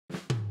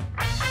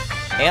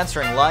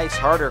answering life's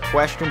harder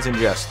questions in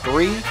just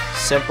 3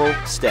 simple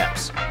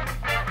steps.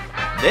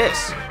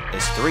 This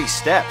is 3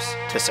 Steps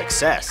to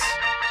Success.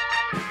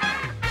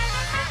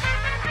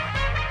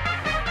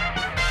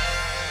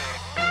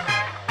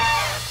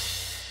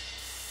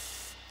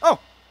 Oh,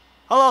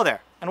 hello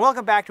there, and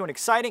welcome back to an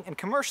exciting and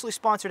commercially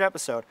sponsored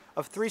episode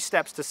of 3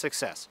 Steps to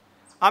Success.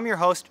 I'm your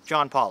host,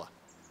 John Paula.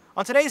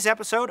 On today's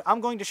episode, I'm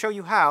going to show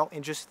you how,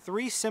 in just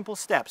 3 simple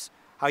steps,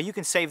 how you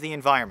can save the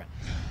environment.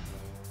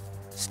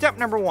 Step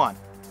number 1,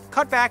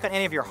 cut back on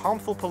any of your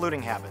harmful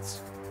polluting habits.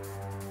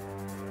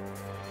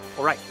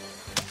 Alright,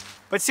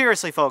 but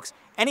seriously folks,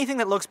 anything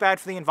that looks bad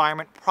for the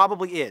environment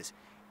probably is.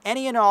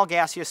 Any and all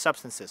gaseous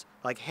substances,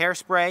 like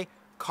hairspray,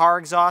 car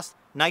exhaust,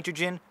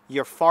 nitrogen,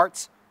 your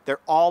farts,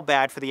 they're all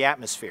bad for the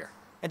atmosphere.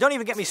 And don't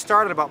even get me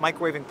started about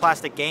microwaving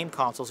plastic game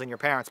consoles in your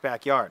parents'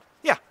 backyard.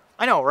 Yeah,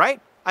 I know,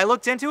 right? I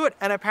looked into it,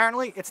 and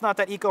apparently it's not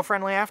that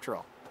eco-friendly after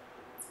all.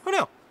 Who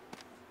knew?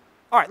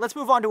 Alright, let's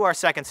move on to our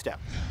second step.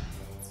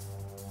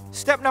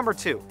 Step number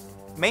 2,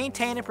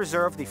 maintain and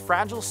preserve the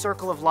fragile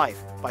circle of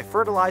life by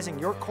fertilizing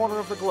your corner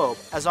of the globe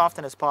as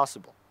often as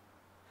possible.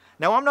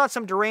 Now, I'm not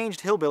some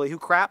deranged hillbilly who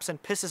craps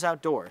and pisses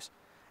outdoors.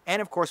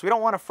 And of course, we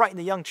don't want to frighten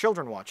the young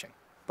children watching.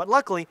 But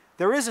luckily,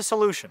 there is a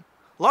solution.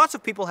 Lots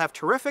of people have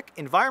terrific,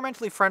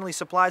 environmentally friendly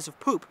supplies of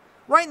poop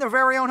right in their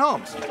very own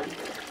homes.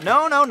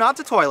 No, not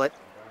the toilet.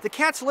 The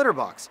cat's litter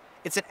box.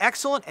 It's an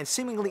excellent and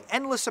seemingly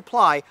endless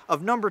supply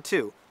of number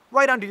 2,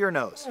 right under your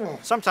nose.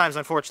 Sometimes,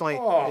 unfortunately,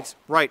 it's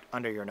right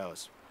under your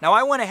nose. Now,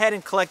 I went ahead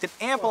and collected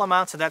ample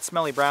amounts of that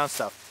smelly brown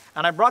stuff,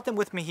 and I brought them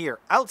with me here,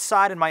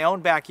 outside in my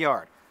own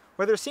backyard,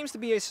 where there seems to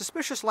be a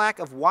suspicious lack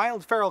of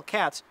wild feral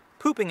cats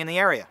pooping in the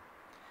area.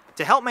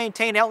 To help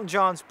maintain Elton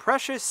John's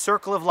precious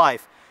circle of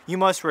life, you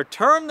must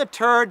return the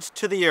turds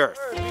to the earth.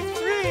 Be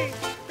free!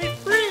 Be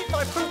free,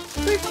 my poop!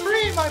 Be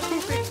free, my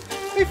pooping!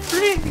 Be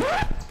free!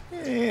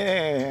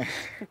 Yeah.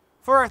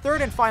 For our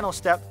third and final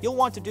step, you'll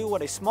want to do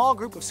what a small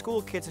group of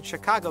school kids in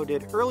Chicago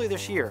did early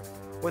this year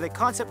with a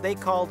concept they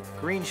called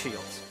green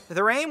shields.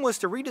 Their aim was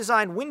to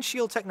redesign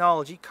windshield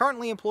technology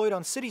currently employed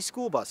on city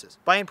school buses.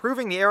 By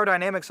improving the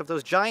aerodynamics of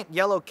those giant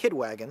yellow kid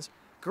wagons,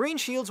 green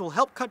shields will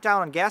help cut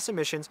down on gas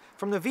emissions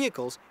from the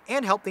vehicles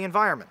and help the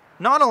environment.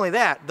 Not only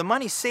that, the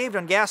money saved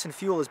on gas and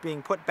fuel is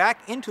being put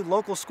back into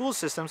local school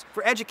systems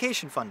for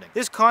education funding.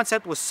 This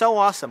concept was so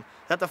awesome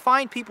that the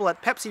fine people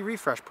at Pepsi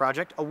Refresh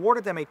Project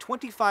awarded them a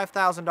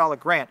 $25,000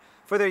 grant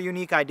for their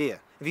unique idea.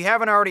 If you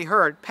haven't already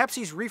heard,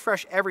 Pepsi's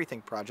Refresh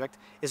Everything project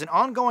is an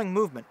ongoing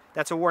movement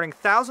that's awarding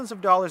thousands of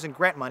dollars in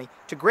grant money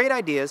to great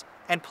ideas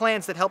and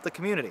plans that help the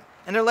community.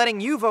 And they're letting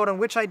you vote on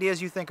which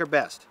ideas you think are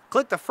best.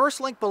 Click the first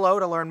link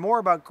below to learn more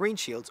about Green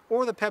Shields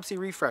or the Pepsi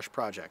Refresh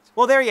project.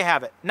 Well, there you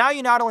have it. Now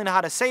you not only know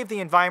how to save the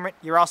environment,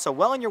 you're also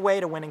well on your way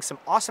to winning some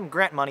awesome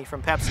grant money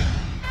from Pepsi.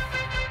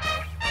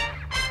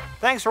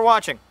 Thanks for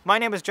watching. My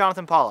name is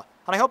Jonathan Paula,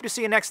 and I hope to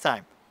see you next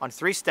time on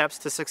 3 Steps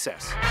to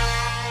Success.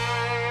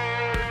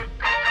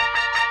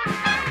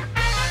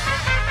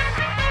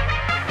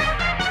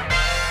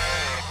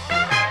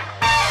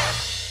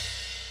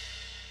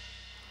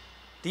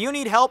 Do you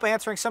need help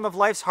answering some of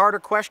life's harder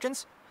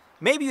questions?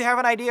 Maybe you have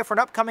an idea for an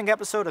upcoming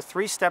episode of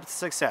 3 Steps to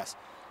Success.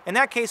 In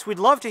that case, we'd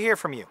love to hear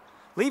from you.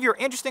 Leave your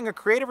interesting or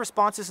creative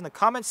responses in the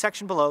comments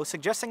section below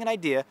suggesting an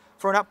idea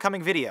for an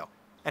upcoming video.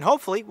 And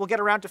hopefully, we'll get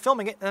around to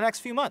filming it in the next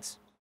few months.